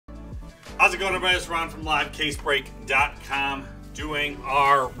How's it going, everybody? It's Ron from LiveCaseBreak.com doing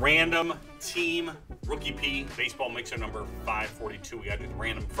our random team rookie P baseball mixer number 542. We got to do the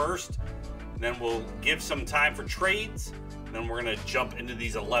random first, and then we'll give some time for trades, and then we're going to jump into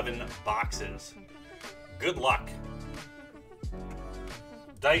these 11 boxes. Good luck.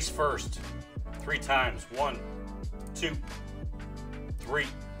 Dice first. 3 times. 1, 2, 3.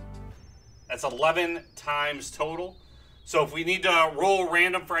 That's 11 times total. So if we need to roll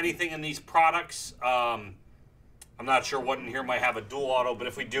random for anything in these products, I'm not sure what in here might have a dual auto, but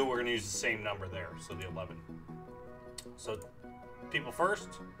if we do, we're going to use the same number there. So the 11. So people first.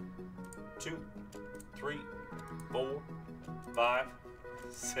 2, 3, 4, 5,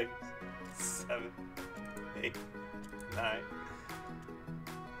 6, 7, 8, 9,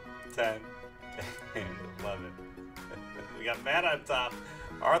 10, and 11. We got Matt on top,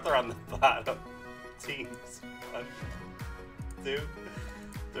 Arthur on the bottom. Teams 1, 2,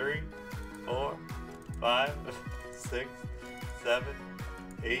 3, 4, 5, 6, 7,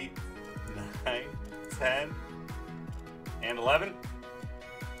 8, 9, 10, and 11. You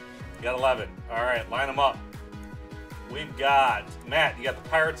got 11. All right, line them up. We've got Matt. You got the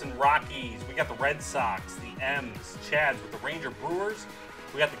Pirates and Rockies. We got the Red Sox, the M's, Chad's with the Ranger Brewers.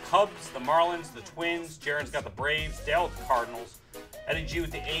 We got the Cubs, the Marlins, the Twins. Jaren's got the Braves. Dale with the Cardinals. Eddie G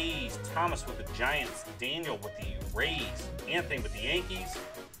with the A's. Thomas with the Giants. Daniel with the Rays. Anthony with the Yankees.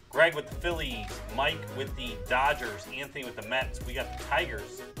 Greg with the Phillies. Mike with the Dodgers. Anthony with the Mets. We got the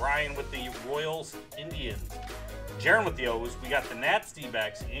Tigers. Brian with the Royals, Indians. Jaren with the O's. We got the Nats,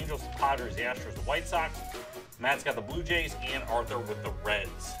 D-backs, the Angels, the Padres, the Astros, the White Sox. Matt's got the Blue Jays, and Arthur with the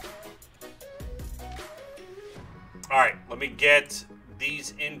Reds. All right, let me get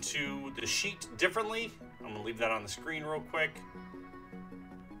these into the sheet differently. I'm going to leave that on the screen real quick.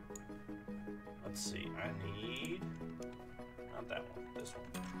 Let's see. I need... not that one. This one.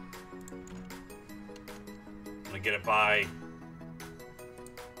 I'm going to get it by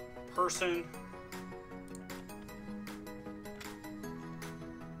person.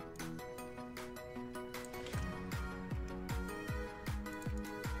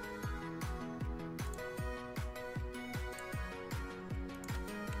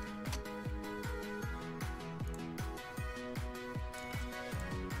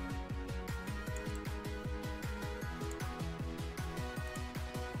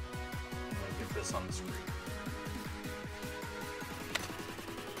 This on the screen.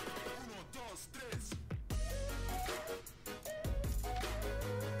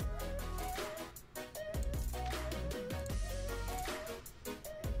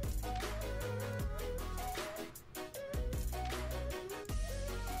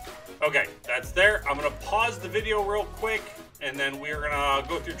 Okay, that's there. I'm going to pause the video real quick, and then we're going to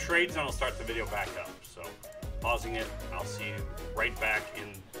go through trades, and I'll start the video back up. So, pausing it, I'll see you right back in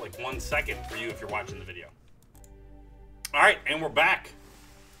like 1 second for you if you're watching the video. All right, and we're back.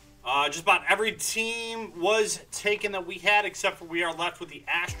 Just about every team was taken that we had, except for we are left with the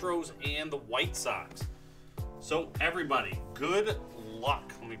Astros and the White Sox. So everybody, good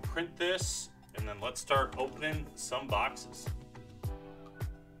luck. Let me print this, and then let's start opening some boxes.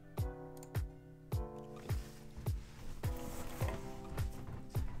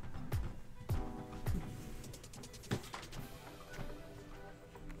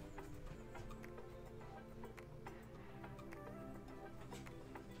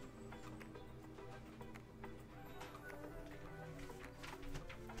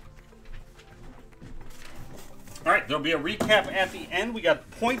 All right, there'll be a recap at the end. We got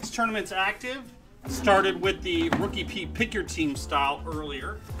points tournaments active. Started with the Rookie P Pick Your Team style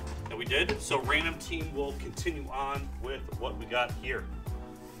earlier that we did. So random team will continue on with what we got here.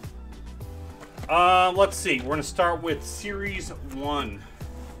 Let's see. We're going to start with Series 1.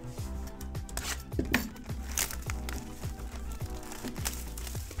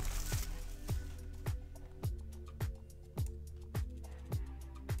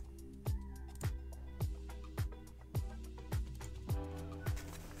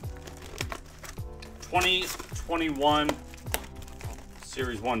 '21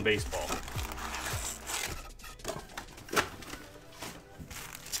 Series 1 baseball.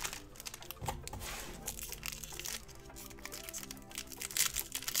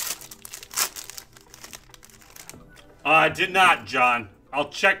 I did not, John. I'll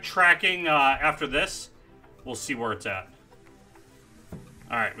check tracking after this. We'll see where it's at.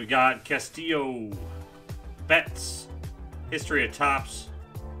 All right, we got Castillo, Betts, History of Topps.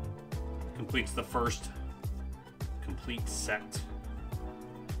 Completes the first complete set.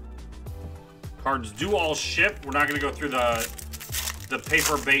 Cards do all ship. We're not going to go through the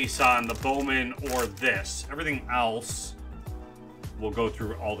paper base on the Bowman or this. Everything else, we'll go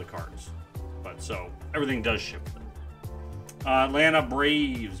through all the cards. But so everything does ship. Atlanta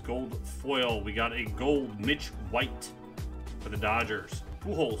Braves gold foil. We got a gold Mitch White for the Dodgers.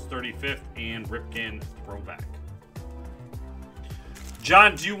 Pujols 35th and Ripken throwback.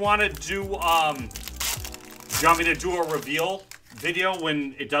 John, do you want to do? Do you want me to do a reveal video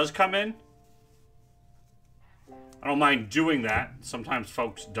when it does come in? I don't mind doing that. Sometimes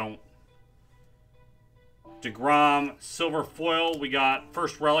folks don't. DeGrom silver foil. We got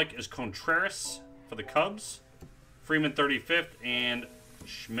first relic is Contreras for the Cubs. Freeman 35th and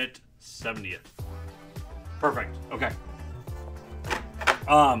Schmidt 70th. Perfect. Okay.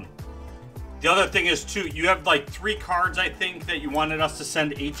 The other thing is too, you have like 3 cards I think that you wanted us to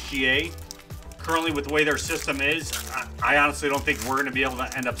send HGA. Currently with the way their system is, I honestly don't think we're going to be able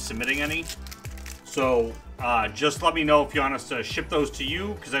to end up submitting any. So just let me know if you want us to ship those to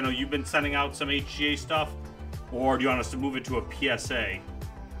you, because I know you've been sending out some HGA stuff, or do you want us to move it to a PSA?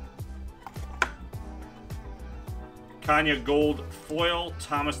 Kanya gold foil,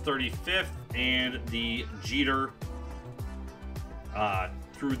 Thomas 35th, and the Jeter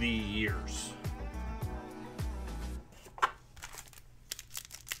through the years.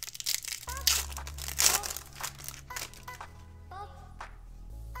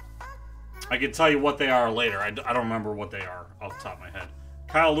 I can tell you what they are later. I don't remember what they are off the top of my head.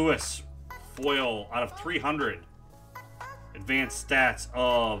 Kyle Lewis foil out of 300. Advanced stats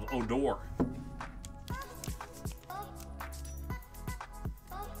of Odor.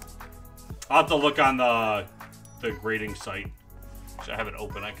 I'll have to look on the grading site. I have it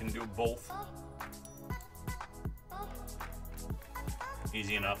open. I can do both.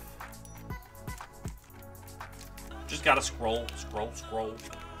 Easy enough. Just gotta scroll.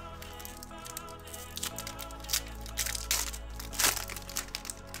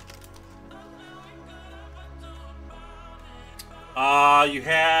 You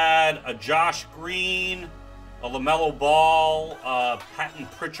had a Josh Green, a LaMelo Ball, Patton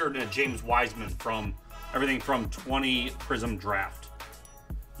Pritchard, and a James Wiseman from everything from 20 Prism Draft.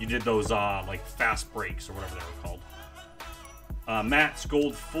 You did those like fast breaks or whatever they were called. Matt's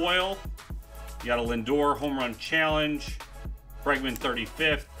gold foil. You got a Lindor home run challenge, Bregman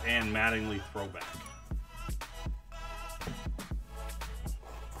 35th, and Mattingly throwback.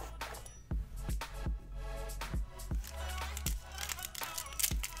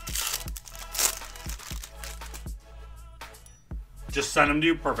 Just send them to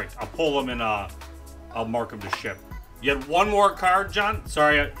you? Perfect. I'll pull them and I'll mark them to ship. You had one more card, John?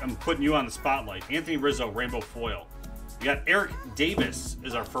 Sorry, I'm putting you on the spotlight. Anthony Rizzo, rainbow foil. You got Eric Davis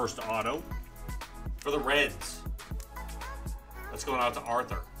is our first auto for the Reds. That's going out to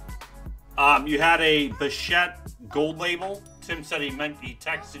Arthur. You had a Bichette gold label. Tim said he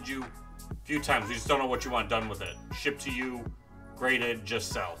texted you a few times. We just don't know what you want done with it. Shipped to you, graded, just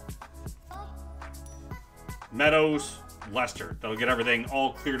sell. Meadows, Lester. That'll get everything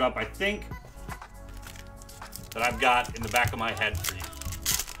all cleared up, I think, that I've got in the back of my head for you.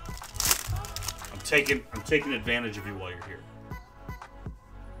 I'm taking advantage of you while you're here.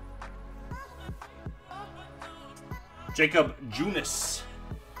 Jacob Junis.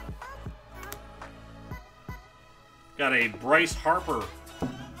 Got a Bryce Harper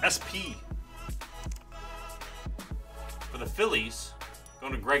SP for the Phillies.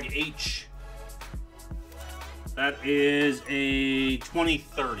 Going to Greg H. That is a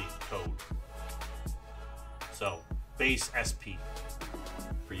 2030 code. So, base SP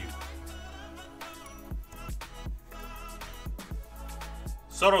for you.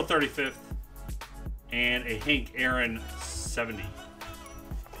 Soto 35th. And a Hank Aaron 70.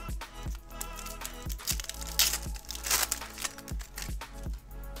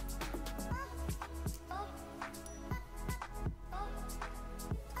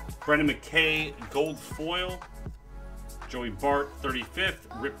 Brendan McKay gold foil. Joey Bart 35th.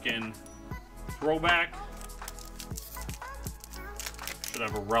 Ripken throwback. Should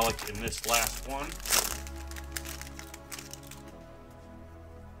have a relic in this last one.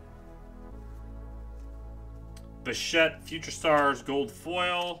 Bichette Future Stars gold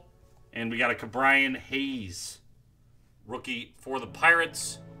foil. And we got a Ke'Bryan Hayes rookie for the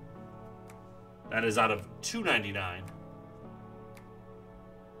Pirates. That is out of $2.99.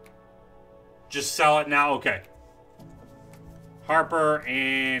 Just sell it now? Okay. Harper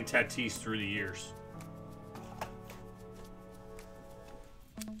and Tatis through the years.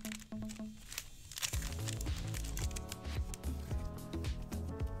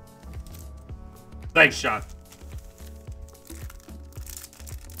 Thanks, Sean.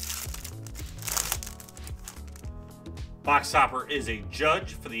 Box Hopper is a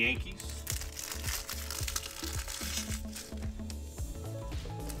Judge for the Yankees.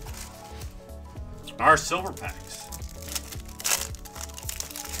 Our silver packs.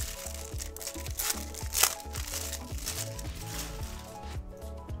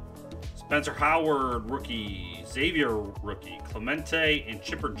 Spencer Howard, rookie. Xavier, rookie. Clemente and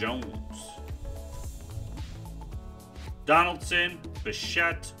Chipper Jones. Donaldson,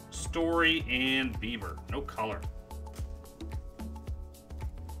 Bichette, Story, and Bieber. No color.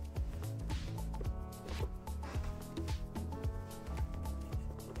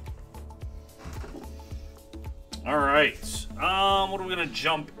 All right. What are we going to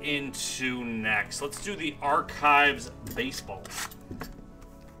jump into next? Let's do the Archives Baseball.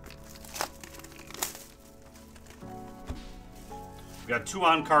 We got 2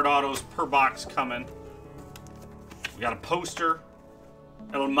 on-card autos per box coming. We got a poster.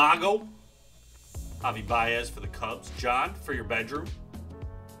 El Mago. Javi Baez for the Cubs. John, for your bedroom.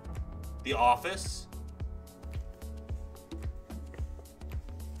 The Office.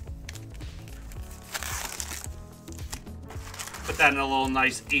 Put that in a little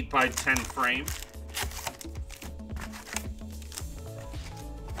nice 8x10 frame.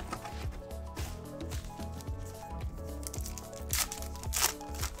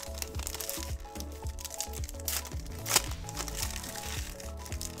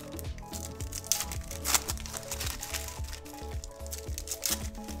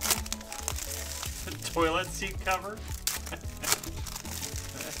 Toilet seat cover.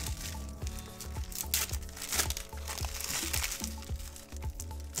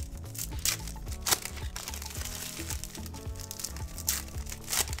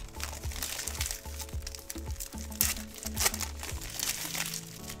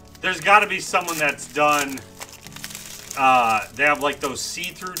 There's got to be someone that's done. They have like those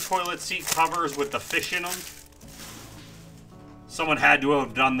see-through toilet seat covers with the fish in them. Someone had to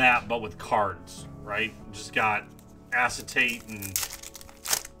have done that, but with cards, right? Just got acetate and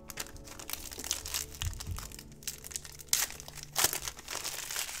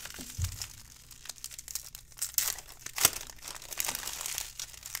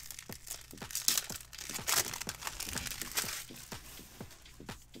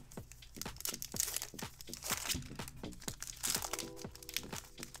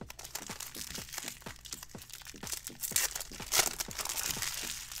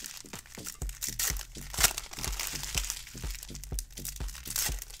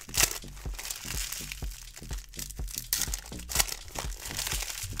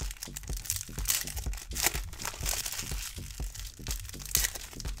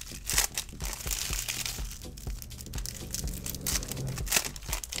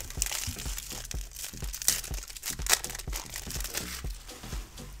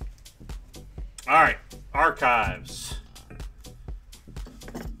all right, Archives.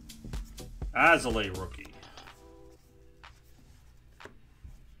 Azalea rookie.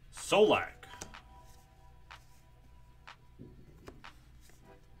 Solak.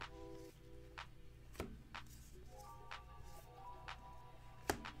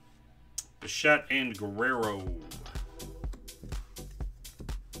 Bichette and Guerrero.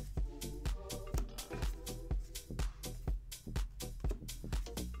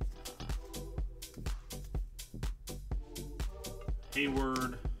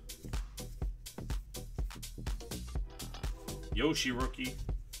 Hayward. Yoshi rookie.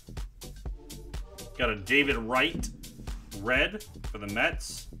 Got a David Wright red for the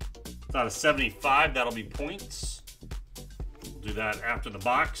Mets. It's out of 75. That'll be points. We'll do that after the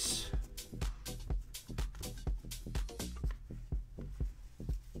box.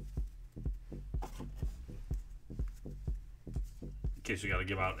 In case we got to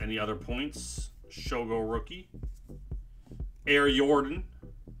give out any other points. Shogo rookie. Air Jordan,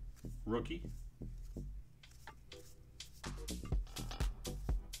 rookie.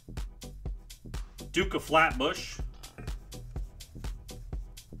 Duke of Flatbush.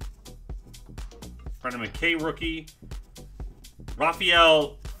 Brendan McKay, rookie.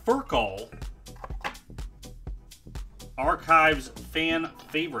 Rafael Furcal. Archives fan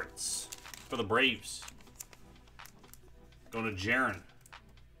favorites for the Braves. Going to Jaron.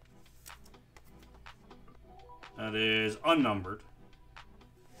 That is unnumbered.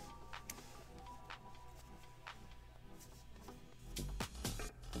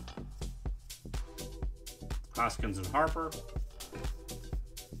 Hoskins and Harper.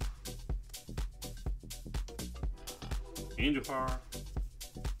 Andujar.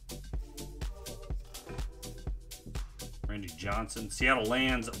 Randy Johnson. Seattle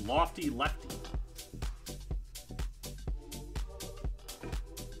Lands Lofty Lefty.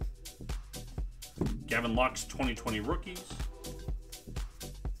 Gavin Lux 2020 rookies.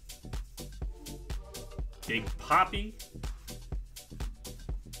 Big Poppy.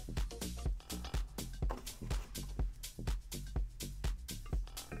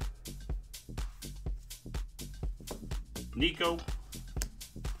 Nico.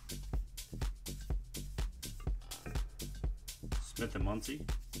 Smith and Muncie.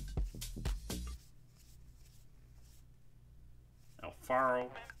 Alfaro.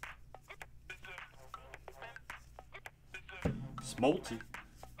 Smolty.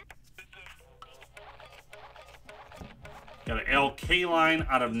 Got an LK line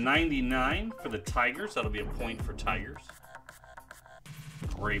out of 99 for the Tigers. That'll be a point for Tigers.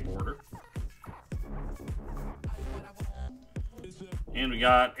 Gray border. And we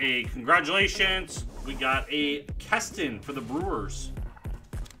got a congratulations. We got a Keston for the Brewers.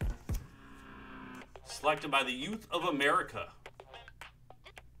 Selected by the Youth of America.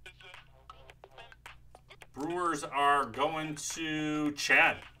 Brewers are going to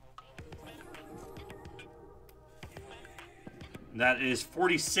Chad. That is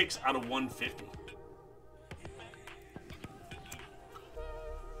 46 out of 150.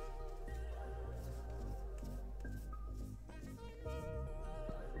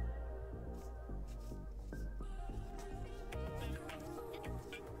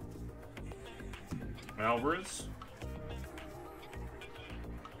 Alvarez.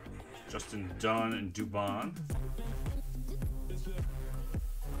 Justin Dunn and Dubon.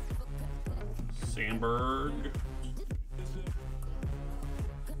 Sandberg.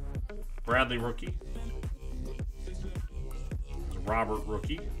 Bradley rookie. Robert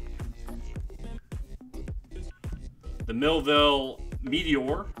rookie. The Millville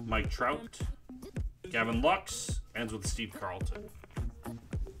Meteor, Mike Trout. Gavin Lux ends with Steve Carlton.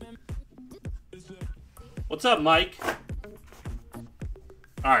 What's up, Mike?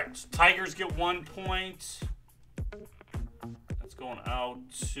 All right, so Tigers get 1 point. That's going out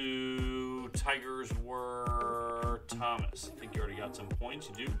to Tigers were Thomas. I think you already got some points.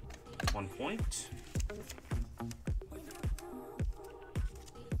 You do. 1 point.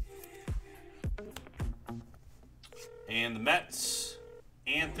 And the Mets,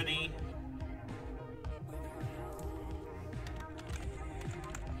 Anthony.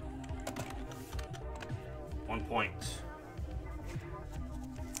 One point.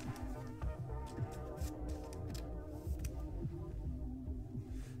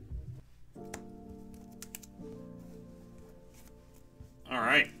 All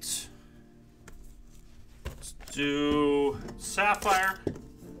right. Let's do Sapphire.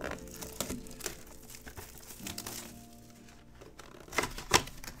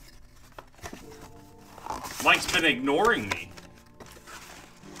 Mike's been ignoring me.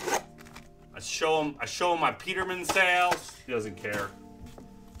 I show him my Peterman sales. He doesn't care.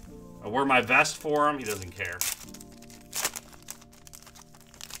 I wear my vest for him. He doesn't care.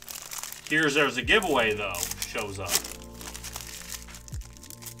 Here's there's a giveaway though. Shows up.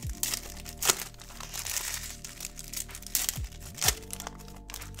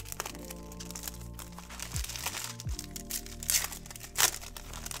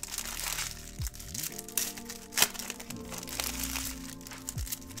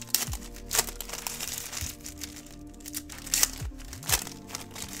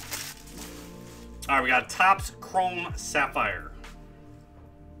 All right, we got Topps Chrome Sapphire.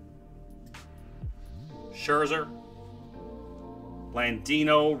 Scherzer.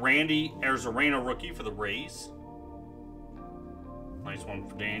 Landino, Randy Arozarena rookie for the Rays. Nice one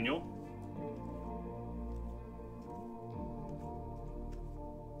for Daniel.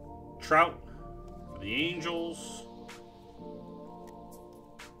 Trout for the Angels.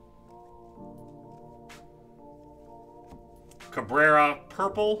 Cabrera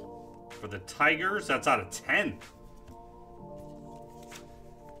purple for the Tigers. That's out of 10.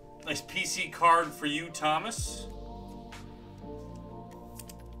 Nice PC card for you, Thomas.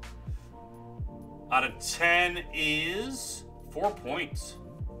 Out of 10 is 4 points.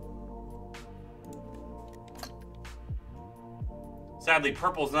 Sadly,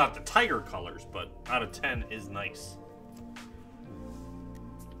 purple is not the Tiger colors, but out of 10 is nice.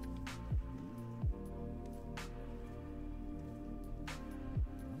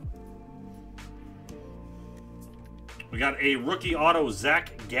 We got a rookie auto,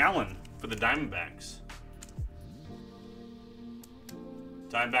 Zach Gallen for the Diamondbacks.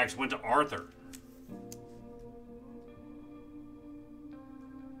 Diamondbacks went to Arthur.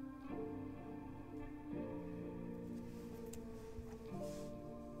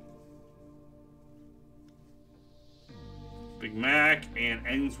 Big Mac, and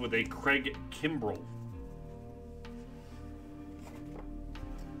ends with a Craig Kimbrell.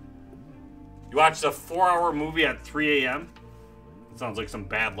 You watched a 4-hour movie at 3 a.m.? It sounds like some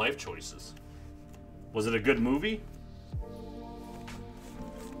bad life choices. Was it a good movie?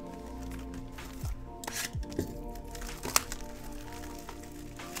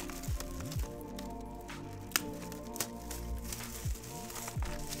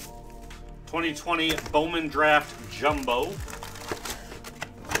 2020 Bowman Draft Jumbo.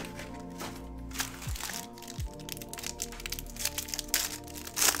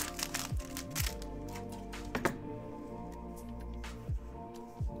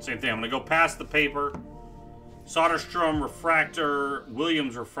 Same thing. I'm going to go past the paper. Soderstrom Refractor,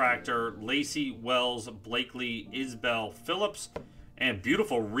 Williams Refractor, Lacey, Wells, Blakely, Isbell, Phillips, and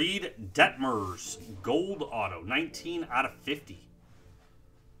beautiful Reed Detmers Gold Auto, 19 out of 50.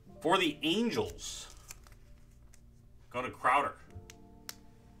 For the Angels, go to Crowder.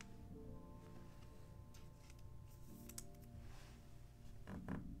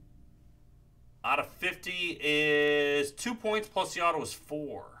 Out of 50 is 2 points plus the auto is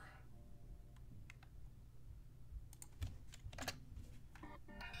 4.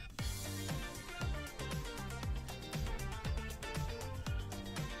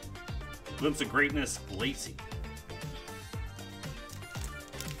 Glimpse of Greatness, Lacey.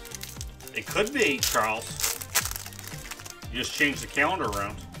 It could be, Charles. You just change the calendar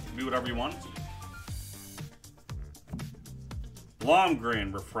around. Do whatever you want.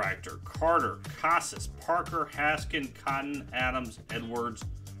 Blomgren Refractor, Carter, Casas, Parker, Haskin, Cotton, Adams, Edwards,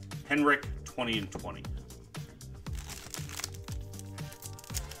 Henrik, 20 and 20.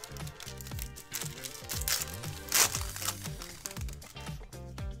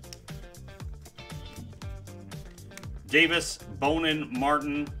 Davis, Bonin,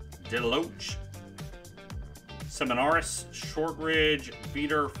 Martin, Deloach, Seminaris, Shortridge,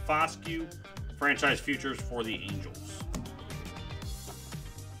 Beater, Foscue, franchise futures for the Angels.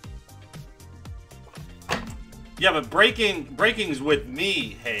 Yeah, but breaking's with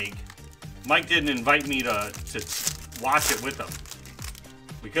me, Haig. Mike didn't invite me to watch it with him.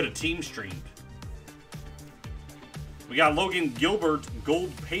 We could have team streamed. We got Logan Gilbert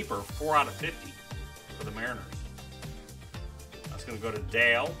gold paper, 4 out of 50 for the Mariners. That's going to go to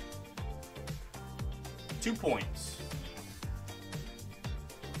Dale. 2 points.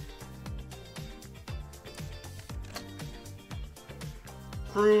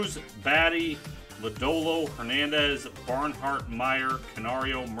 Cruz, Batty, Lodolo, Hernandez, Barnhart, Meyer,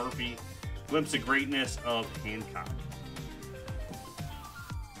 Canario, Murphy. Glimpse of Greatness of Hancock.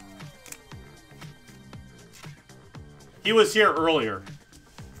 He was here earlier.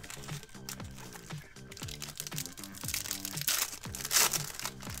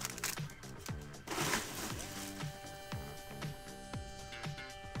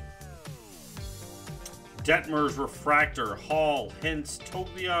 Detmers Refractor, Hall, Hintz,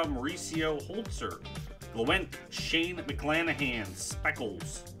 Toglia, Mauricio, Holzer, Lewent, Shane McClanahan,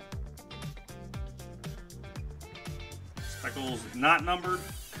 Speckles. Speckles not numbered.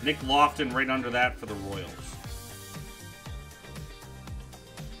 Nick Lofton right under that for the Royals.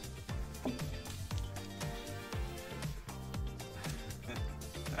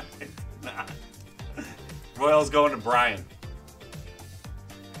 Nah. Royals going to Brian.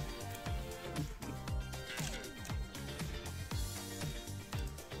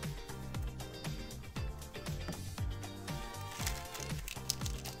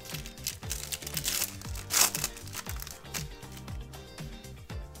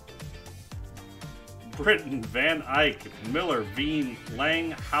 Britton, Van Eyck, Miller, Veen, Lang,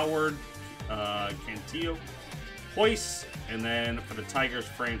 Howard, Cantillo, Hoyce, and then for the Tigers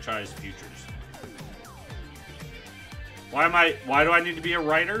franchise futures. Why do I need to be a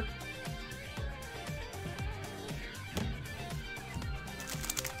writer?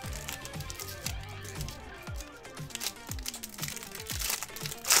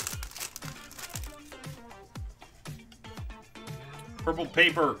 Purple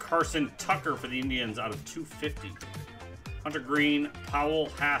paper, Carson Tucker for the Indians out of 250. Hunter Green, Powell,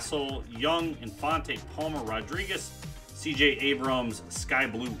 Hassel, Young, Infante, Palmer, Rodriguez, CJ Abrams, Sky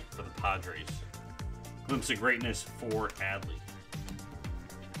Blue for the Padres. Glimpse of Greatness for Adley.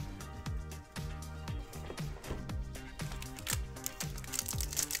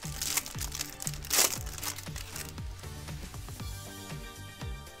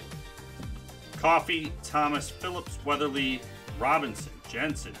 Coffee, Thomas, Phillips, Weatherly, Robinson,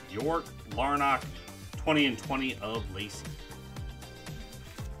 Jensen, York, Larnock, 20 and 20 of Lacey.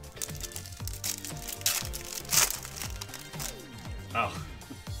 Oh.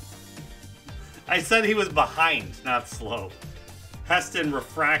 I said he was behind, not slow. Heston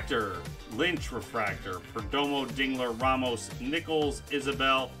Refractor, Lynch Refractor, Perdomo, Dingler, Ramos, Nichols,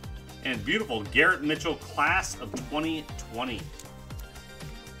 Isabel, and beautiful Garrett Mitchell class of 2020.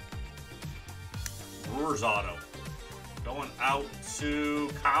 Brewers auto. Going out to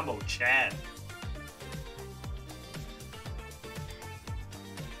Combo Chad.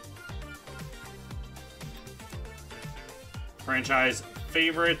 Franchise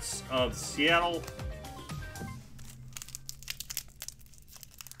favorites of Seattle.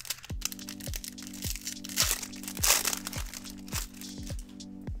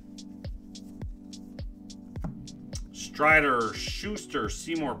 Strider, Schuster,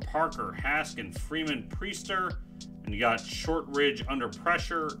 Seymour, Parker, Haskin, Freeman, Priester. And you got Shortridge, Under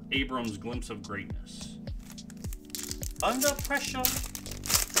Pressure, Abrams, Glimpse of Greatness. Under Pressure.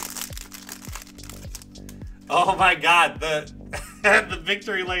 Oh my God, the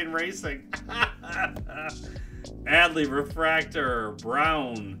Victory Lane Racing. Adley, Refractor,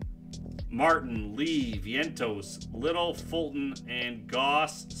 Brown, Martin, Lee, Vientos, Little, Fulton, and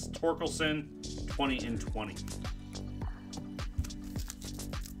Goss, Torkelson, 20 and 20.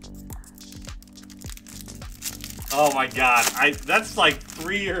 Oh my God, that's like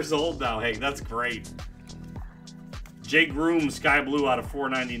 3 years old now. Hey, that's great. Jay Groom, Sky Blue out of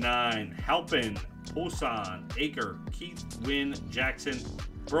 499. Halpin, Poussin, Aker, Keith, Wynn, Jackson,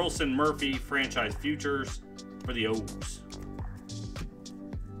 Burleson, Murphy, Franchise Futures for the O's.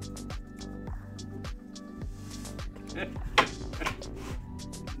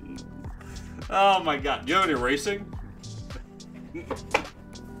 Oh my God, do you have any racing?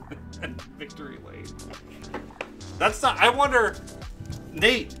 Victory Lane. That's not, I wonder,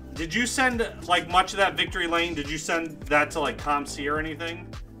 Nate, did you send like much of that Victory Lane? Did you send that to like ComC or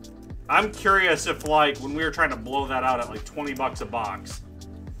anything? I'm curious if like when we were trying to blow that out at like 20 bucks a box,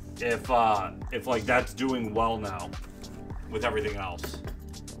 if like that's doing well now with everything else.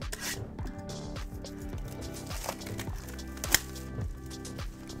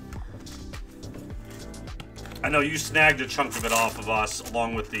 I know you snagged a chunk of it off of us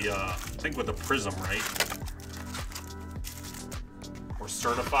along with the I think with the Prism, right? Or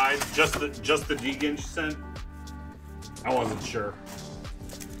certified? Just the Deegan you sent? I wasn't sure.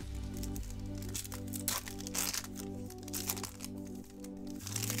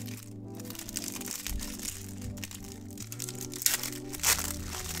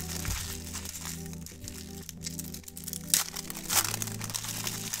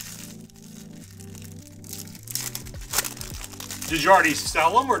 Did you already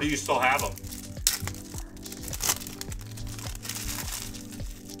sell them, or do you still have them?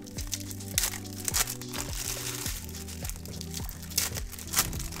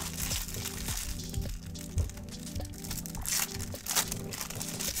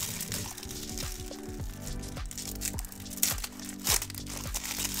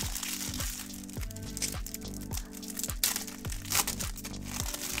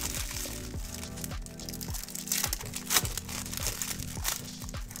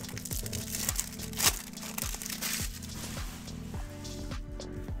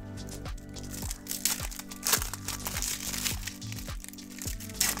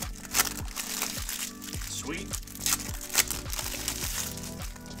 Sweet.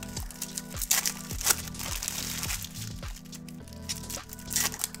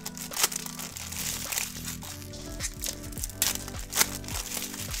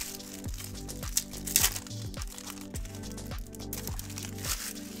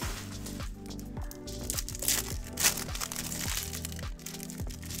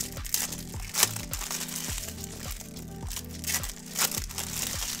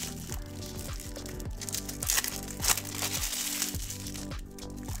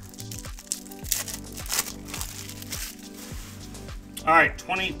 All right,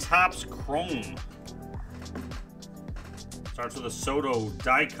 20 Topps Chrome. Starts with a Soto,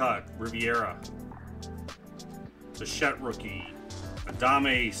 die cut, Riviera. Bichette rookie.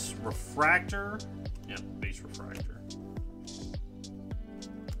 Adames Refractor. Yep, base refractor.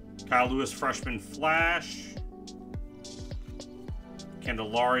 Kyle Lewis freshman Flash.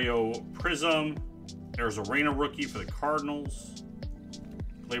 Candelario Prism. There's a Reina rookie for the Cardinals.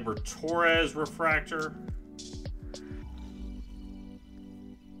 Gleyber Torres Refractor.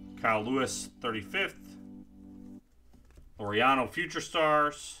 Kyle Lewis, 35th. Laureano Future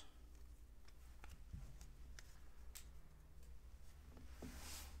Stars.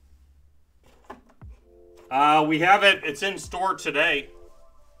 We have it. It's in store today.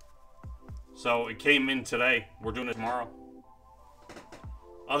 So it came in today. We're doing it tomorrow.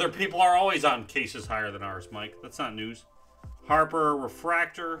 Other people are always on cases higher than ours, Mike. That's not news. Harper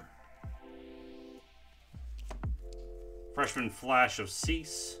Refractor. Freshman Flash of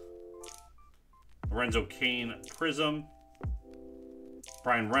Cease. Lorenzo Cain Prism.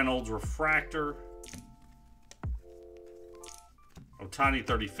 Brian Reynolds Refractor. Ohtani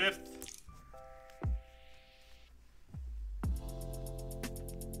 35th.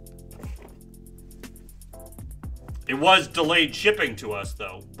 It was delayed shipping to us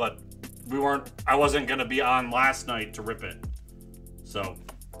though, but I wasn't gonna be on last night to rip it. So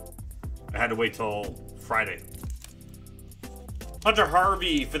I had to wait till Friday. Hunter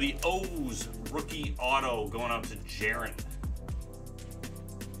Harvey for the O's rookie auto going out to Jaron.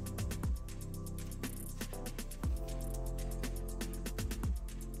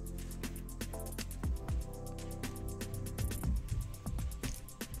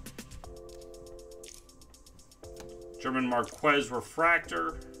 German Marquez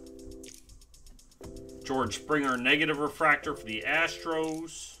refractor. George Springer negative refractor for the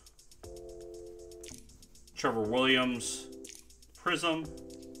Astros. Trevor Williams prism.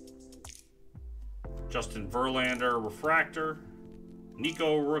 Justin Verlander refractor.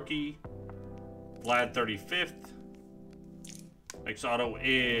 Nico rookie. Vlad 35th. Next auto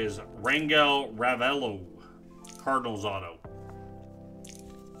is Rangel Ravelo, Cardinals auto.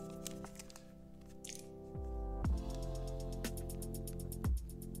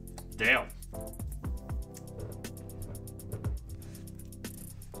 Dale.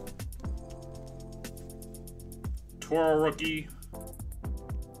 Toro rookie.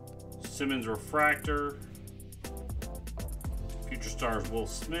 Simmons refractor. Future Stars Will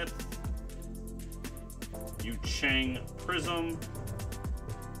Smith. Yu Chang prism.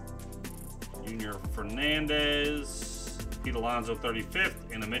 Junior Fernandez. Pete Alonso 35th.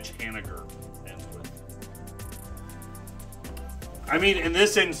 And a Mitch Haniger. I mean, in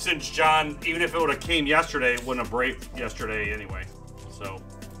this instance, John, even if it would have came yesterday, it wouldn't have breaked yesterday anyway. So,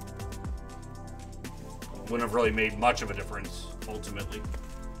 wouldn't have really made much of a difference, ultimately.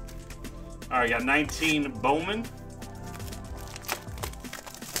 All right, got 19 Bowman.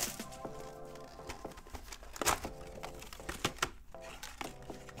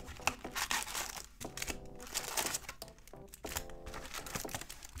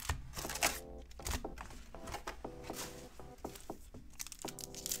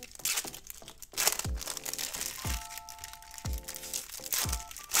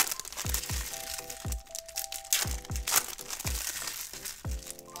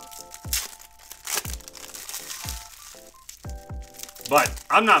 But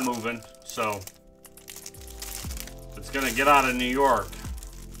I'm not moving, so if it's going to get out of New York,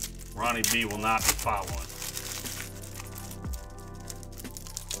 Ronnie B will not be following.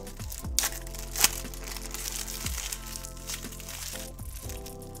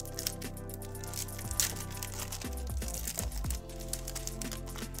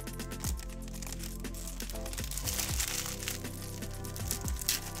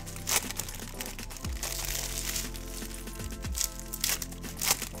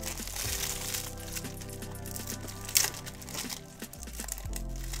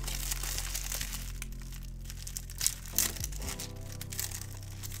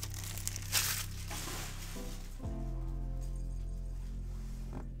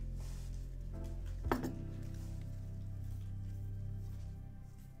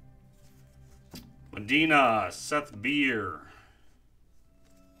 Medina, Seth Beer.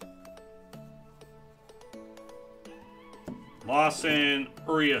 Lawson,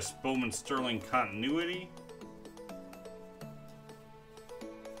 Urias, Bowman Sterling continuity.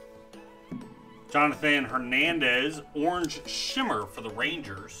 Jonathan Hernandez, Orange Shimmer for the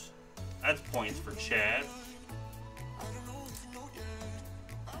Rangers. That's points for Chad.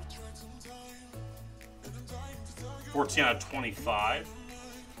 $14 out of 25.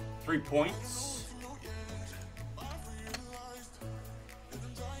 3 points.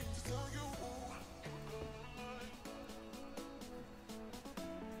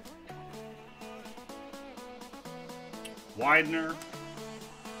 Widener.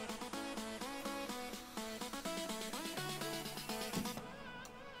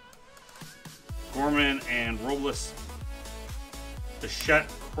 Gorman and Robles. Bichette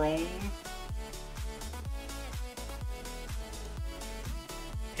Chrome.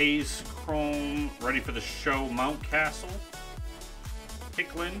 Hayes Chrome. Ready for the show. Mountcastle.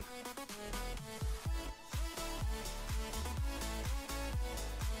 Hicklin.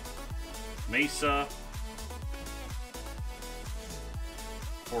 Mesa.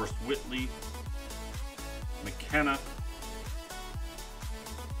 Forrest Whitley, McKenna,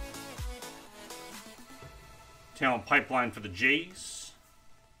 Talent Pipeline for the Jays,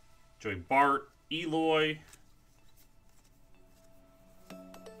 Joey Bart, Eloy,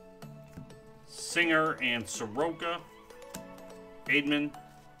 Singer and Soroka, Aidman,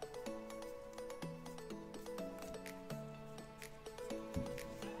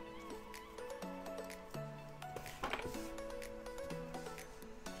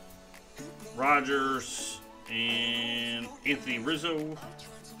 Rogers and Anthony Rizzo,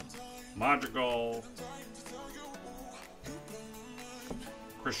 Madrigal,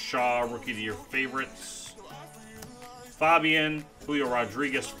 Chris Shaw, Rookie of the Year favorites, Fabian, Julio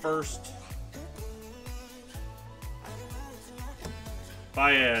Rodriguez first.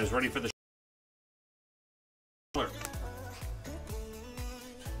 Baez ready for the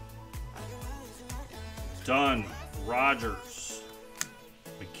Dunn, Rogers,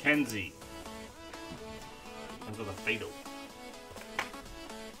 McKenzie, into the fatal.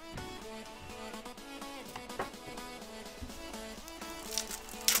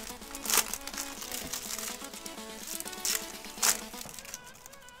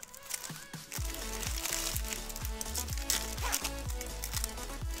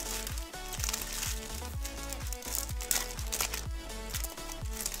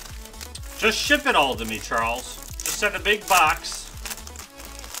 Just ship it all to me, Charles. Just send a big box.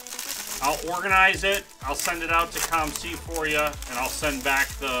 I'll organize it. I'll send it out to ComC for you, and I'll send back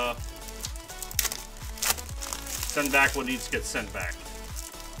what needs to get sent back.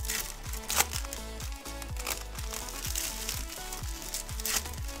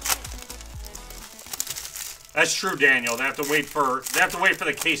 That's true, Daniel. They have to wait for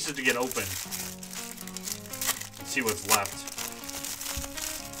the cases to get open and see what's left.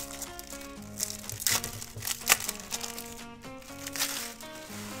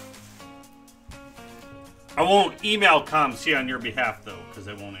 I won't email ComC on your behalf, though, because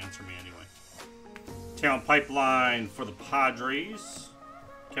they won't answer me anyway. Talent pipeline for the Padres.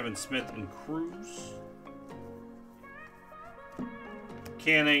 Kevin Smith and Cruz.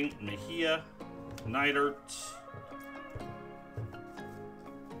 Canning, Mejia, Neidert.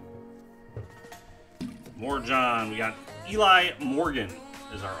 Morjon. We got Eli Morgan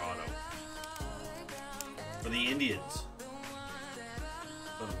is our auto. For the Indians.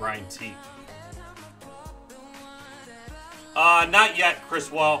 For the Brian T. Not yet,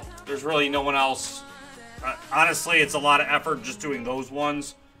 Chris Well. There's really no one else. Honestly, it's a lot of effort just doing those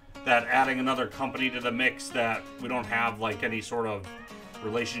ones. That adding another company to the mix that we don't have like any sort of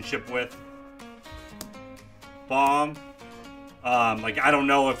relationship with. Bomb. Like I don't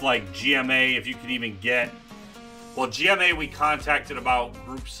know if like GMA, if you can even get. Well, GMA we contacted about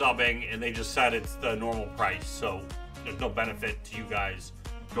group subbing, and they just said it's the normal price, so there's no benefit to you guys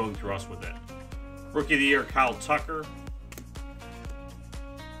going through us with it. Rookie of the Year, Kyle Tucker.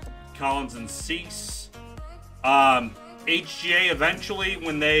 Collins and Cease. HGA eventually,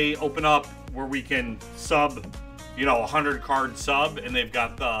 when they open up where we can sub, you know, 100 card sub, and they've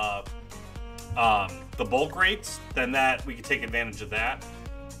got the bulk rates, then that we can take advantage of that.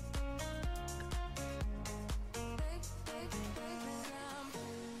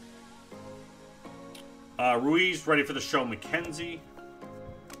 Ruiz ready for the show. McKenzie.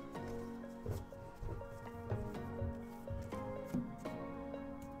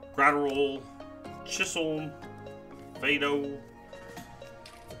 Gratterall, Chisholm, Vado.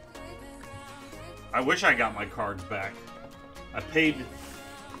 I wish I got my cards back. I paid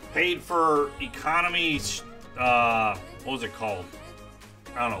for economy. What was it called?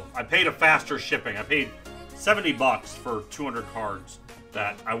 I don't know. I paid a faster shipping. I paid $70 for 200 cards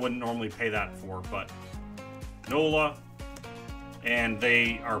that I wouldn't normally pay that for. But Nola, and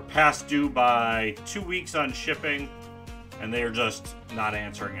they are past due by 2 weeks on shipping. And they are just not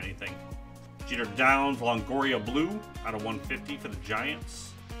answering anything. Jeter Downs, Longoria Blue out of 150 for the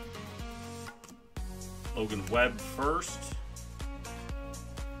Giants. Logan Webb first.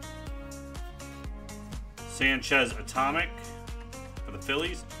 Sanchez Atomic for the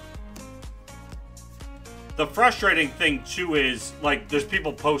Phillies. The frustrating thing too is like there's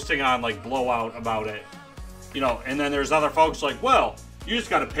people posting on like Blowout about it, you know, and then there's other folks like, well, you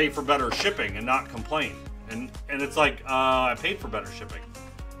just got to pay for better shipping and not complain. And it's like, I paid for better shipping.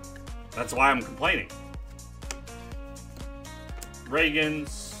 That's why I'm complaining.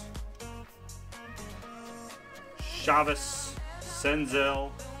 Reagans. Chavez.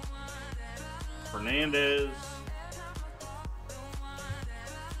 Senzel. Hernandez.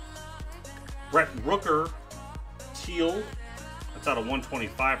 Brett Rooker. Teal. That's out of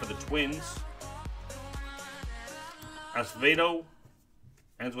 125 for the Twins. Acevedo.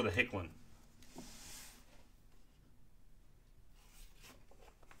 Ends with a Hicklin.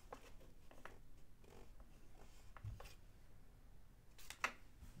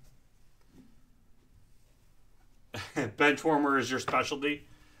 Benchwarmer is your specialty.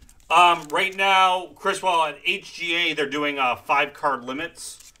 Right now, Chris, well, at HGA, they're doing 5-card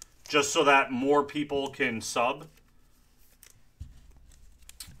limits just so that more people can sub.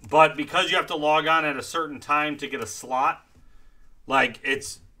 But because you have to log on at a certain time to get a slot, like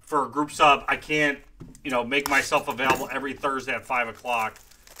it's for a group sub, I can't, you know, make myself available every Thursday at 5 o'clock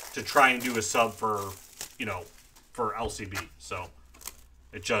to try and do a sub for, you know, for LCB. So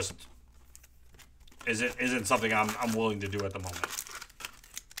it just isn't something I'm willing to do at the moment.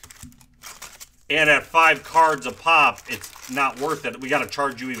 And at 5 cards a pop, it's not worth it. We got to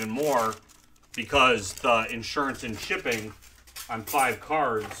charge you even more because the insurance and shipping on 5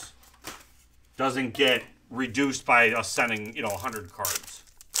 cards doesn't get reduced by us sending, 100 cards.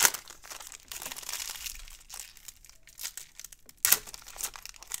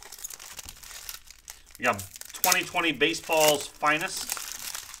 We got 2020 Baseball's Finest.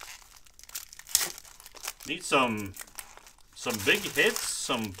 Need some big hits,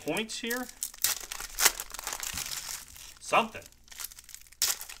 some points here. Something.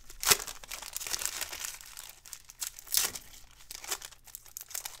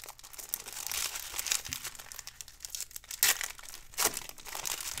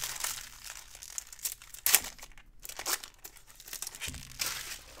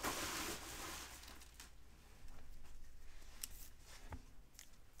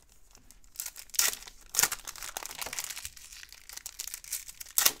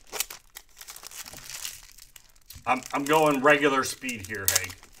 I'm going regular speed here,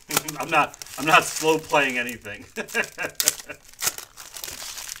 Haig. I'm not slow playing anything.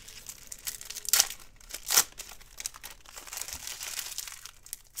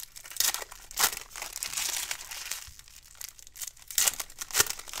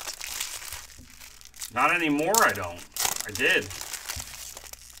 Not anymore, I don't. I did.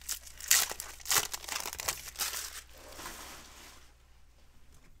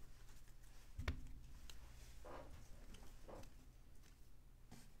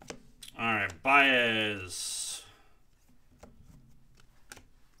 Alright, Baez.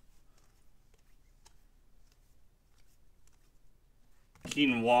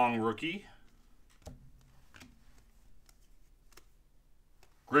 Keen Wong, rookie.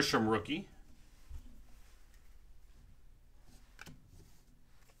 Grisham, rookie.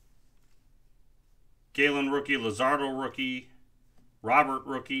 Galen, rookie. Luzardo, rookie. Robert,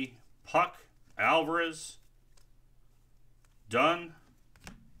 rookie. Puck. Alvarez. Dunn.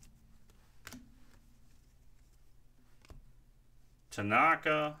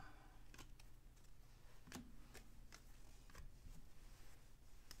 Tanaka.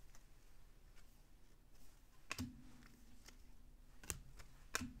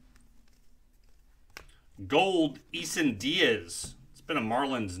 Gold, Eason Diaz. It's been a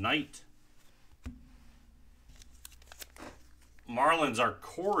Marlins night. Marlins are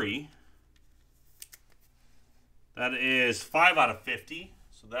Corey. That is 5 out of 50.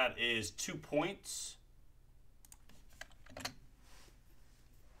 So that is 2 points.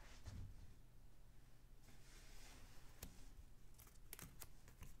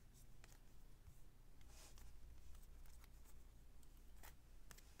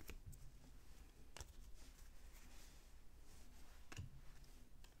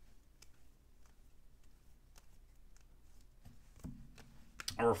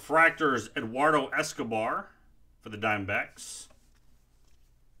 A refractor is Eduardo Escobar for the Diamondbacks.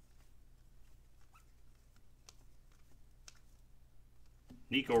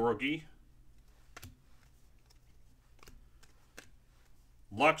 Nico, rookie.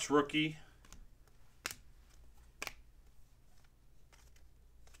 Lux, rookie.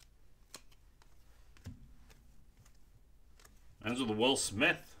 Ends with Will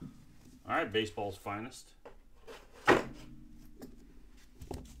Smith. All right, baseball's finest.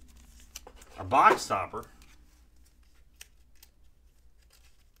 A box topper.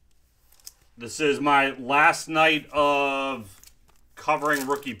 This is my last night of covering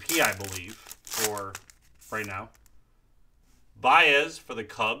Rookie P, I believe, for right now. Baez for the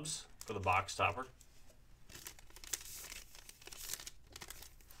Cubs for the box topper.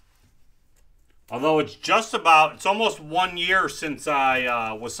 Although it's almost 1 year since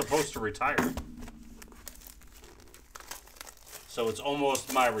I was supposed to retire. So it's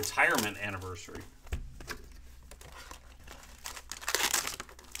almost my retirement anniversary.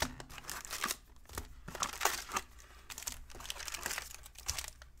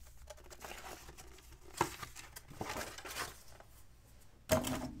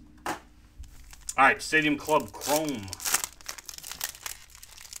 All right, Stadium Club Chrome.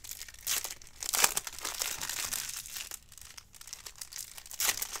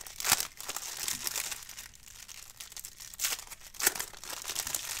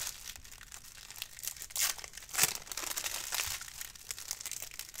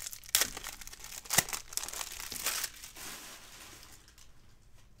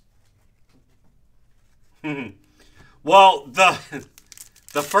 Well,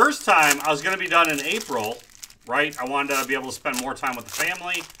 the first time I was going to be done in April, right? I wanted to be able to spend more time with the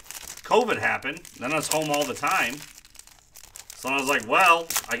family. COVID happened. Then I was home all the time. So I was like, well,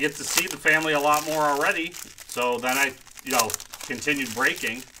 I get to see the family a lot more already. So then I, you know, continued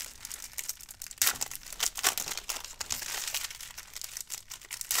breaking.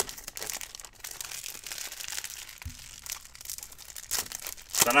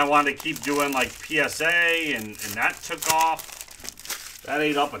 Then I wanted to keep doing like PSA, and that took off. That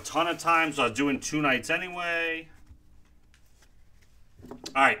ate up a ton of time, so I was doing 2 nights anyway.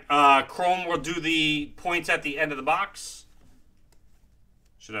 Alright, Chrome will do the points at the end of the box.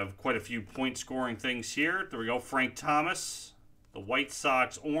 Should have quite a few point scoring things here. There we go, Frank Thomas. The White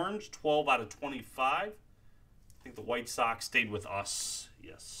Sox orange, 12 out of 25. I think the White Sox stayed with us,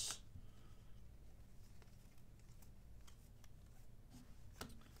 yes.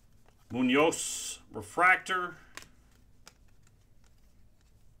 Munoz refractor.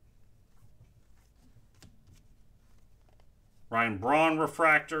 Ryan Braun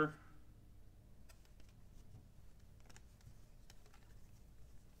refractor.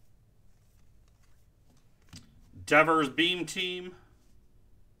 Devers beam team.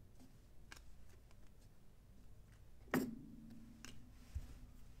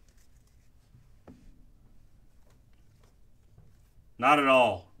 Not at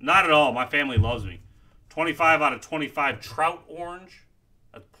all. Not at all. My family loves me. 25 out of 25 Trout orange.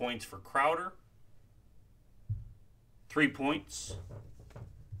 That's points for Crowder. 3 points.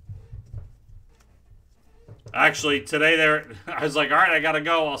 Actually, today I was like, all right, I got to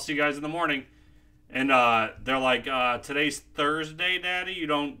go. I'll see you guys in the morning. And they're like, today's Thursday, Daddy. You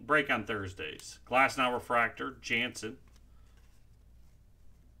don't break on Thursdays. Glass Now refractor, Jansen.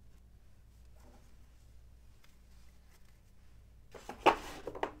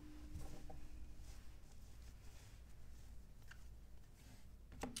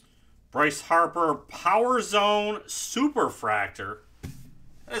 Bryce Harper, Power Zone Superfractor. It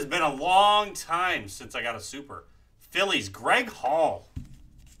has been a long time since I got a super. Phillies, Greg Hall.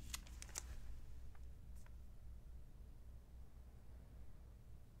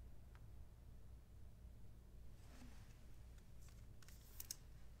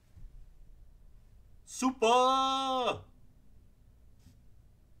 Super!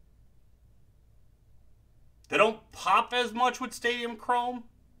 They don't pop as much with Stadium Chrome,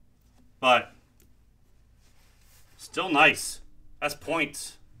 but still nice. That's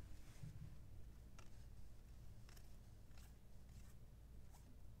points.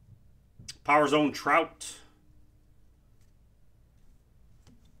 Power Zone Trout.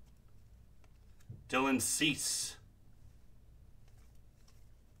 Dylan Cease.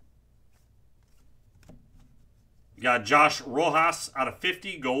 You got Josh Rojas out of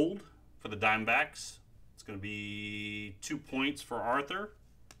 50 gold for the Diamondbacks. It's going to be 2 points for Arthur.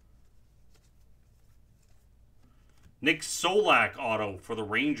 Nick Solak auto for the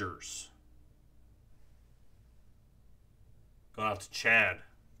Rangers. Going out to Chad.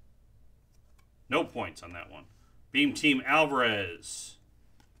 No points on that one. Beam Team Alvarez.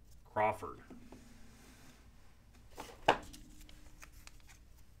 Crawford.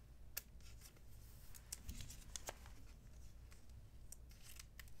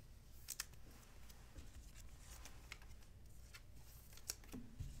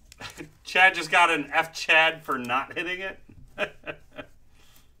 Chad just got an F Chad for not hitting it.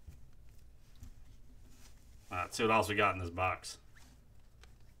 Let's see what else we got in this box.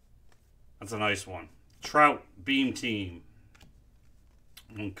 That's a nice one. Trout, Beam Team.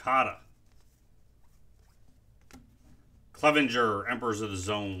 Moncada. Clevenger, Emperors of the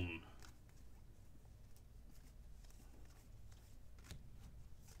Zone.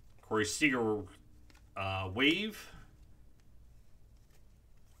 Corey Seager, Wave.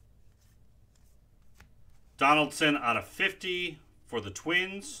 Donaldson out of 50 for the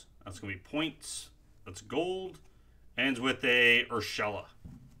Twins. That's going to be points. That's gold. Ends with a Urshela.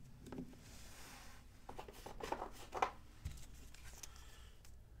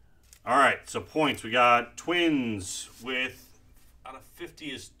 All right, so points. We got Twins with out of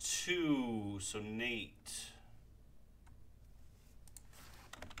 50 is 2. So Nate.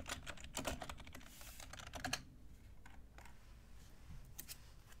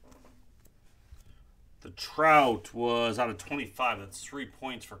 The Trout was out of 25. That's 3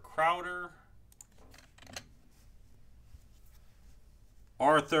 points for Crowder.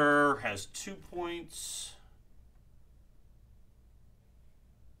 Arthur has 2 points.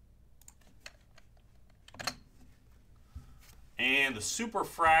 And the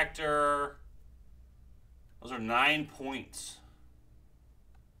Superfractor, those are 9 points.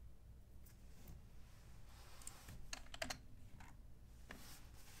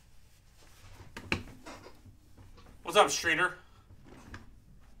 What's up, Streeter?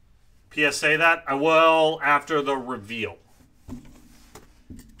 PSA that? I will after the reveal.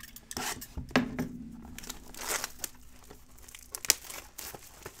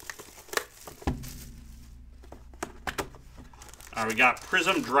 we got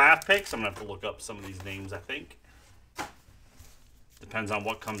Prism draft picks. I'm going to have to look up some of these names, I think. Depends on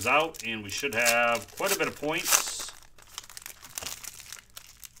what comes out. And we should have quite a bit of points.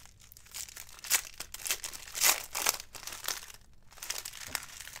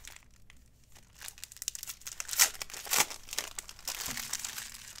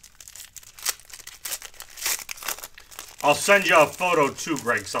 I'll send you a photo too,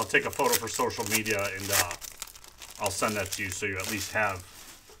 Greg. So I'll take a photo for social media and I'll send that to you so you at least have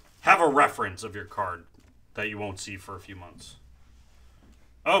a reference of your card that you won't see for a few months.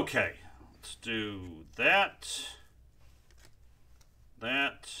 Okay, let's do that.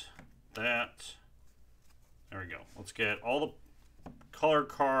 There we go. Let's get all the color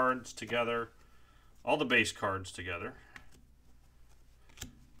cards together, all the base cards together.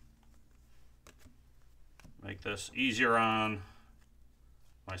 Make this easier on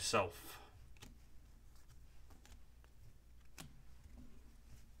myself.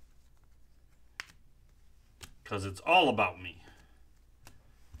 Because it's all about me.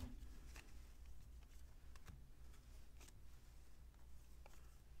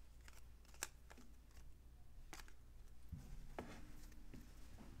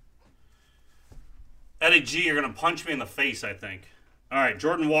 Eddie G, you're going to punch me in the face, I think. All right,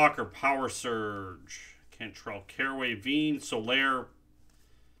 Jordan Walker, Power Surge. Cantrell, Caraway, Veen, Soler,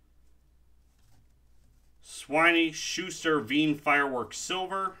 Swiney, Schuster, Veen, Fireworks,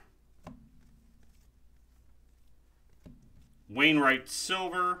 Silver, Wainwright,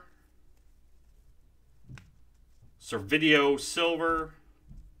 Silver, Servideo, Silver,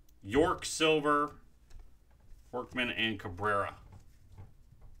 York, Silver, Workman, and Cabrera.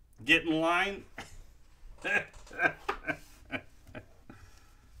 Get in line.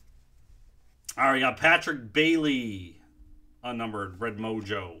 All right, we got Patrick Bailey, unnumbered, Red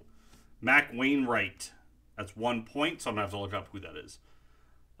Mojo. Mac Wainwright, that's 1 point, so I'm going to have to look up who that is.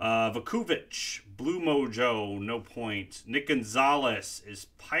 Vukovic, Blue Mojo, no point. Nick Gonzalez is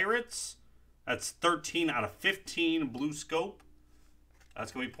Pirates. That's 13 out of 15, Blue Scope.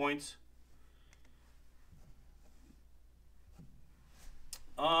 That's going to be points.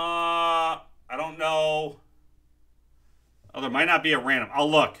 I don't know. Oh, there might not be a random. I'll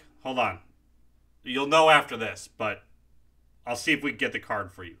look. Hold on. You'll know after this, but I'll see if we can get the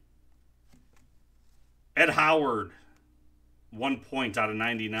card for you. Ed Howard, 1 point out of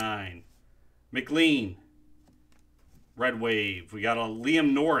 99. McLean, Red Wave. We got a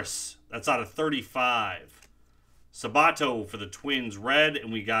Liam Norris. That's out of 35. Sabato for the Twins, Red.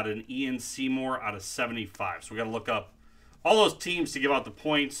 And we got an Ian Seymour out of 75. So we got to look up all those teams to give out the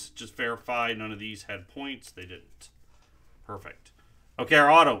points. Just verify none of these had points. They didn't. Perfect. Okay,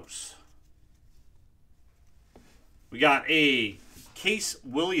 our autos. We got a Case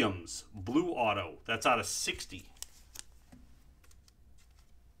Williams blue auto. That's out of 60.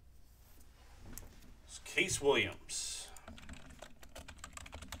 It's Case Williams.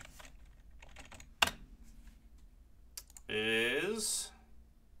 Is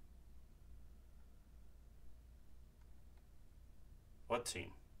what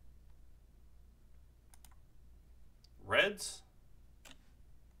team? Reds?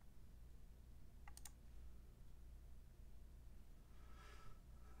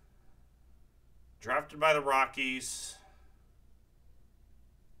 Drafted by the Rockies.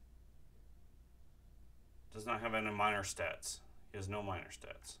 Does not have any minor stats. He has no minor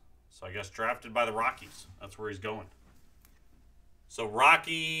stats. So I guess drafted by the Rockies. That's where he's going. So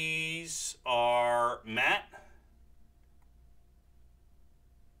Rockies are Matt.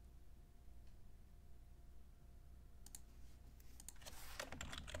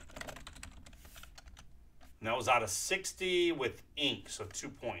 And that was out of 60 with ink, so 2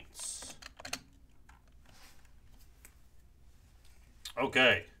 points.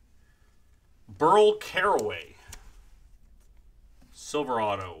 Okay. Burl Caraway. Silver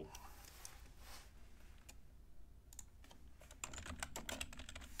auto.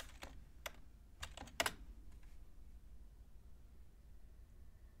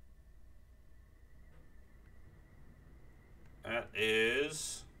 That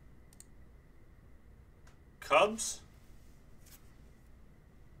is Cubs.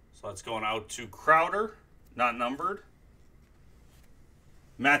 So that's going out to Crowder, not numbered.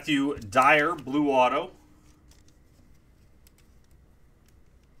 Matthew Dyer, blue auto.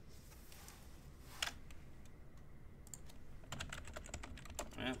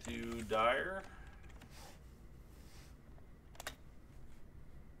 Matthew Dyer.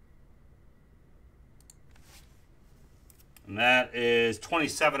 And that is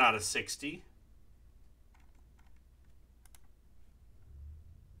 27 out of 60.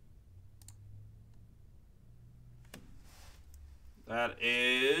 That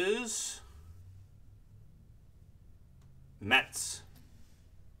is Mets.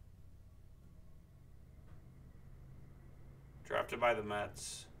 Drafted by the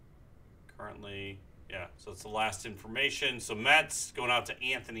Mets. Currently, yeah, so it's the last information. So Mets going out to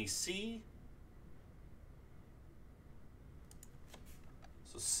Anthony C.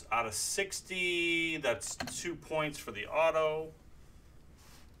 So out of 60, that's 2 points for the auto.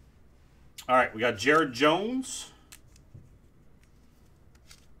 All right, we got Jared Jones.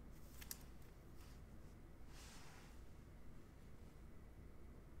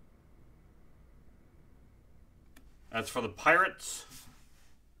 That's for the Pirates.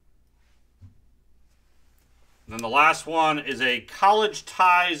 And then the last one is a College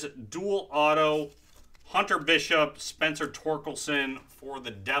Ties dual auto. Hunter Bishop, Spencer Torkelson for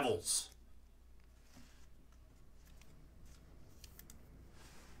the Devils.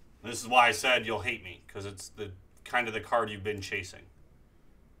 This is why I said you'll hate me, because it's the kind of the card you've been chasing.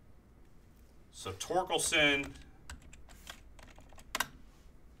 So Torkelson.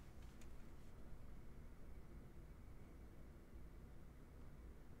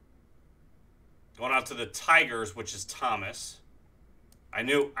 Going out to the Tigers, which is Thomas. I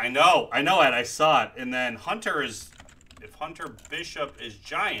know, Ed. I saw it. And then Hunter is, if Hunter Bishop is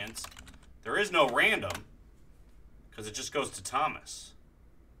Giants, there is no random because it just goes to Thomas.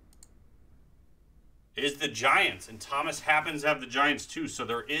 Is the Giants, and Thomas happens to have the Giants too, so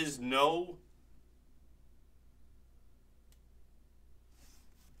there is no.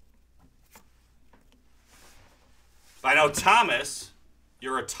 I know Thomas,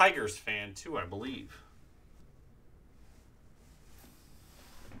 you're a Tigers fan too, I believe.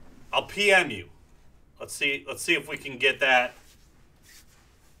 I'll PM you. Let's see if we can get that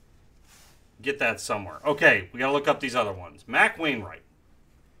somewhere. Okay, we gotta look up these other ones. Mac Wainwright.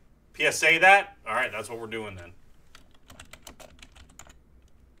 PSA that? Alright, that's what we're doing then.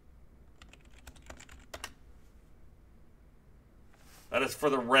 That is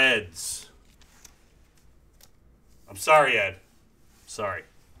for the Reds. I'm sorry, Ed. Sorry.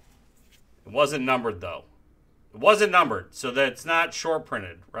 It wasn't numbered though. It wasn't numbered, so that's not short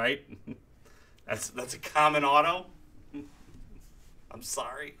printed, right? That's a common auto. I'm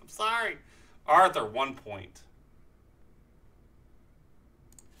sorry. Arthur, 1 point.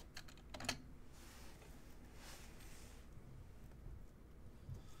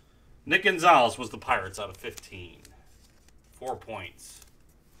 Nick Gonzalez was the Pirates out of 15. 4 points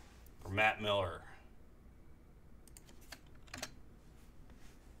for Matt Miller.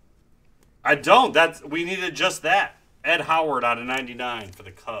 I don't. We needed just that. Ed Howard out of 99 for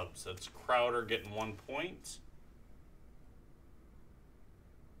the Cubs. That's Crowder getting 1 point.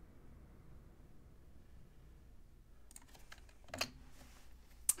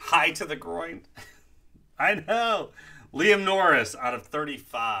 High to the groin. I know. Liam Norris out of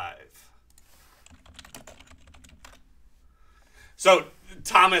 35. So,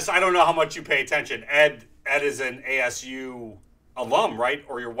 Thomas, I don't know how much you pay attention. Ed is an ASU alum, right?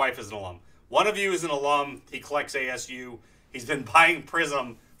 Or your wife is an alum. One of you is an alum. He collects ASU. He's been buying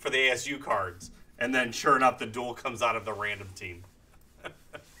Prism for the ASU cards. And then, sure enough, the duel comes out of the random team.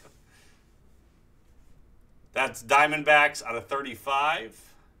 That's Diamondbacks out of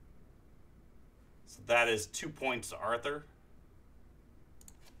 35. So that is 2 points to Arthur.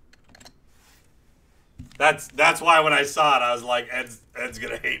 That's why when I saw it, I was like, Ed's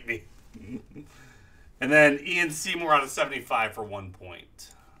going to hate me. And then Ian Seymour out of 75 for 1 point.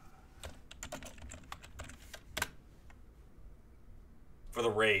 For the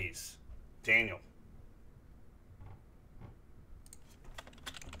Rays, Daniel.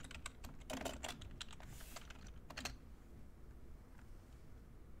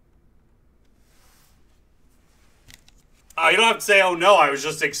 You don't have to say, oh no, I was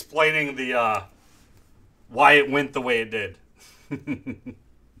just explaining the why it went the way it did.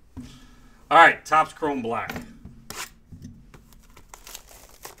 All right, Topps Chrome Black.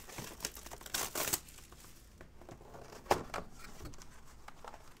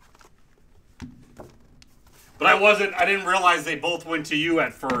 But I didn't realize they both went to you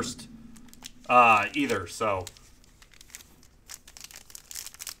at first either, so.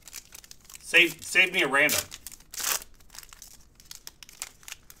 Save me a random.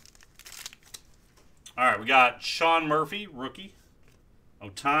 All right, we got Sean Murphy, rookie.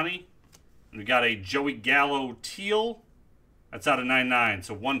 Ohtani. And we got a Joey Gallo teal. That's out of 99,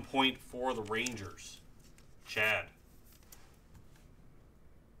 so 1 point for the Rangers. Chad.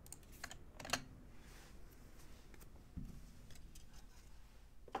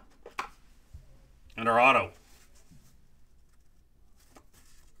 And our auto.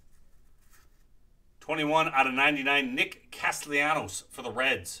 21 out of 99, Nick Castellanos for the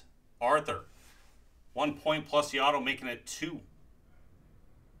Reds. Arthur. 1 point plus the auto, making it 2.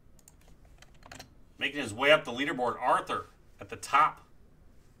 Making his way up the leaderboard, Arthur at the top.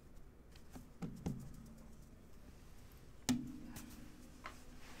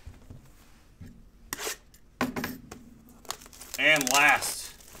 And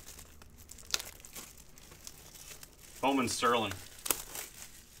last, Bowman Sterling.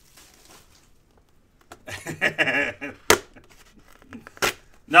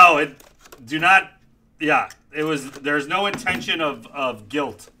 No, do not, yeah, there's no intention of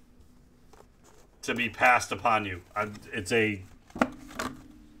guilt to be passed upon you. It's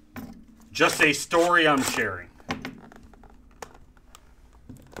just a story I'm sharing.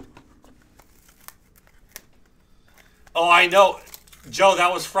 Oh, I know. Joe,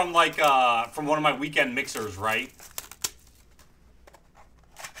 that was from from one of my weekend mixers, right?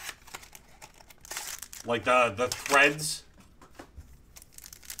 Like the threads.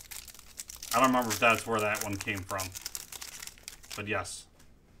 I don't remember if that's where that one came from. But yes.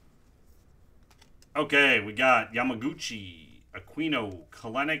 Okay, we got Yamaguchi, Aquino,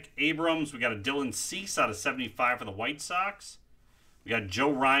 Kalenic, Abrams. We got a Dylan Cease out of 75 for the White Sox. We got Joe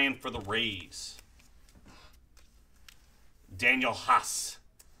Ryan for the Rays. Daniel Haas.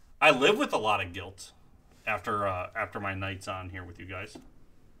 I live with a lot of guilt after my nights on here with you guys.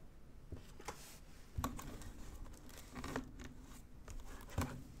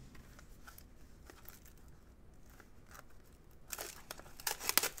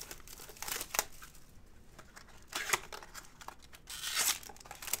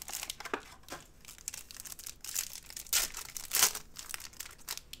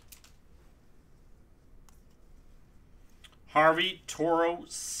 Harvey, Toro,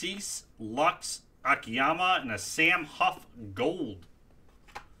 Cease, Lux, Akiyama, and a Sam Huff Gold.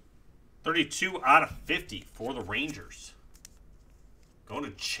 32 out of 50 for the Rangers. Going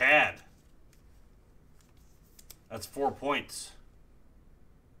to Chad. That's 4 points.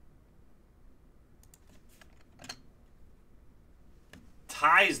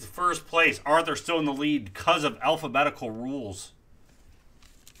 Ties the first place. Arthur still in the lead because of alphabetical rules.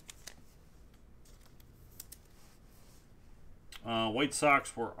 White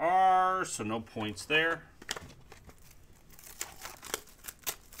Sox were R, so no points there.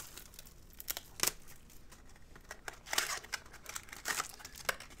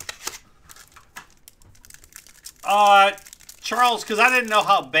 Charles, because I didn't know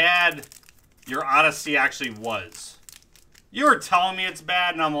how bad your Odyssey actually was. You were telling me it's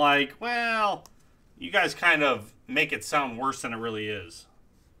bad, and I'm like, well, you guys kind of make it sound worse than it really is.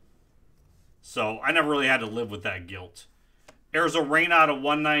 So I never really had to live with that guilt. There's a rain out of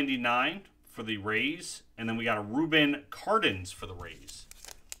 199 for the Rays. And then we got a Ruben Cardins for the Rays.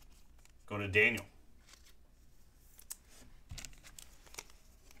 Going to Daniel.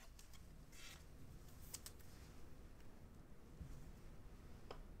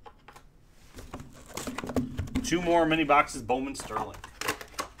 Two more mini boxes, Bowman Sterling.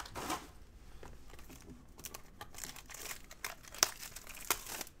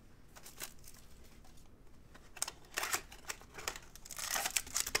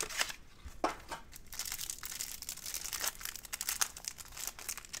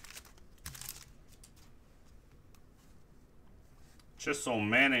 Chisholm,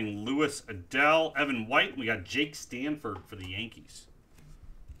 Manning, Lewis, Adele, Evan White. We got Jake Stanford for the Yankees.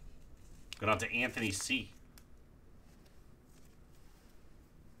 Going out to Anthony C.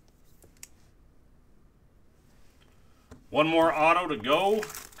 One more auto to go.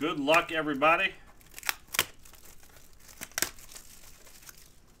 Good luck, everybody.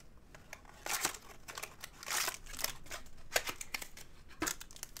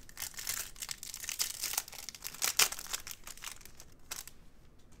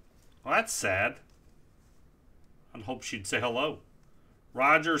 Well, that's sad. I'd hope she'd say hello.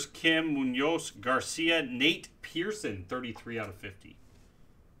 Rogers, Kim, Munoz, Garcia, Nate Pearson, 33 out of 50.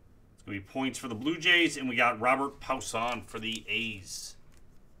 It's going to be points for the Blue Jays, and we got Robert Poussin for the A's.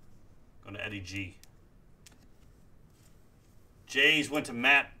 Going to Eddie G. Jays went to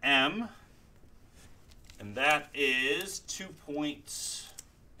Matt M. And that is 2 points.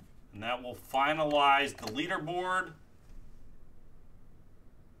 And that will finalize the leaderboard.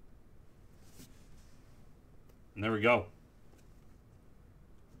 And there we go.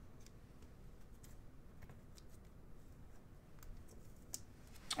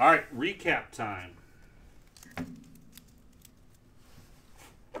 All right, recap time.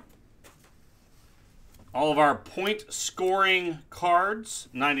 All of our point scoring cards,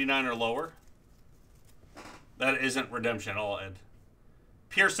 99 or lower. That isn't redemption at all, Ed.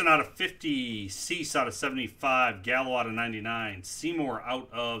 Pearson out of 50. Cease out of 75. Gallo out of 99. Seymour out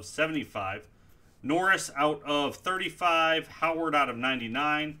of 75. Norris out of 35. Howard out of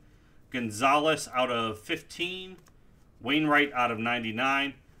 99. Gonzalez out of 15. Wainwright out of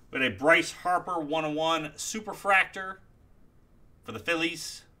 99. We had a Bryce Harper 101 Superfractor for the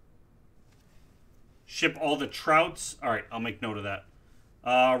Phillies. Ship all the Trouts. All right, I'll make note of that.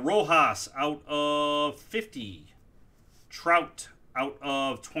 Rojas out of 50. Trout out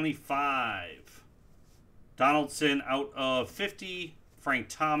of 25. Donaldson out of 50. Frank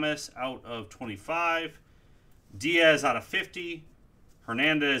Thomas out of 25. Diaz out of 50.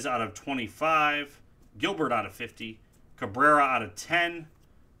 Hernandez out of 25. Gilbert out of 50. Cabrera out of 10.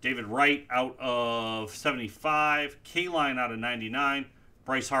 David Wright out of 75. K-Line out of 99.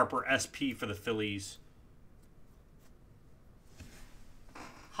 Bryce Harper SP for the Phillies.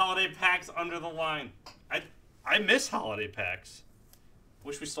 Holiday packs under the line. I miss holiday packs.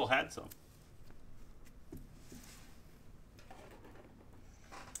 Wish we still had some.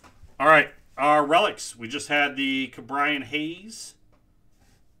 All right, our relics. We just had the Ke'Bryan Hayes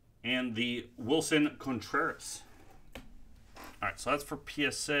and the Wilson Contreras. All right, so that's for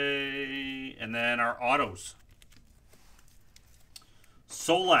PSA. And then our autos.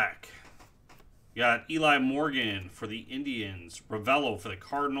 Solak. You got Eli Morgan for the Indians. Ravello for the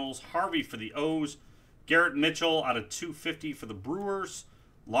Cardinals. Harvey for the O's. Garrett Mitchell out of 250 for the Brewers.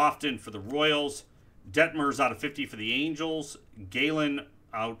 Lofton for the Royals. Detmers out of 50 for the Angels. Galen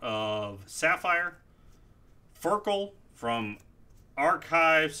out of Sapphire. Ferkel from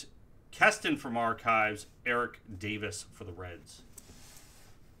Archives. Keston from Archives. Eric Davis for the Reds.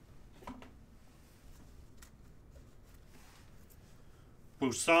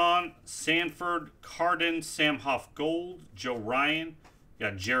 Busan, Sanford, Carden, Sam Huff Gold, Joe Ryan. You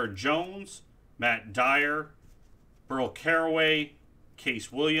got Jared Jones, Matt Dyer, Burl Carraway,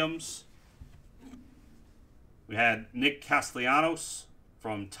 Case Williams. We had Nick Castellanos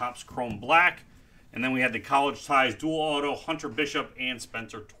from Topps Chrome Black. And then we had the College Ties Dual Auto, Hunter Bishop and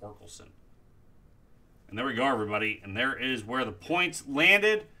Spencer Torkelson. And there we go, everybody. And there is where the points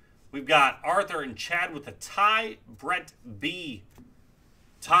landed. We've got Arthur and Chad with a tie. Brett B.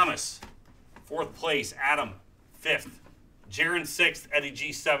 Thomas, 4th place. Adam, 5th. Jaron, 6th. Eddie G,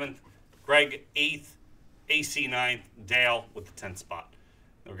 7th. Greg, 8th. AC, 9th. Dale with the 10th spot.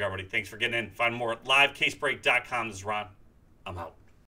 There we go, everybody. Thanks for getting in. Find more at livecasebreak.com. This is Ron. I'm out.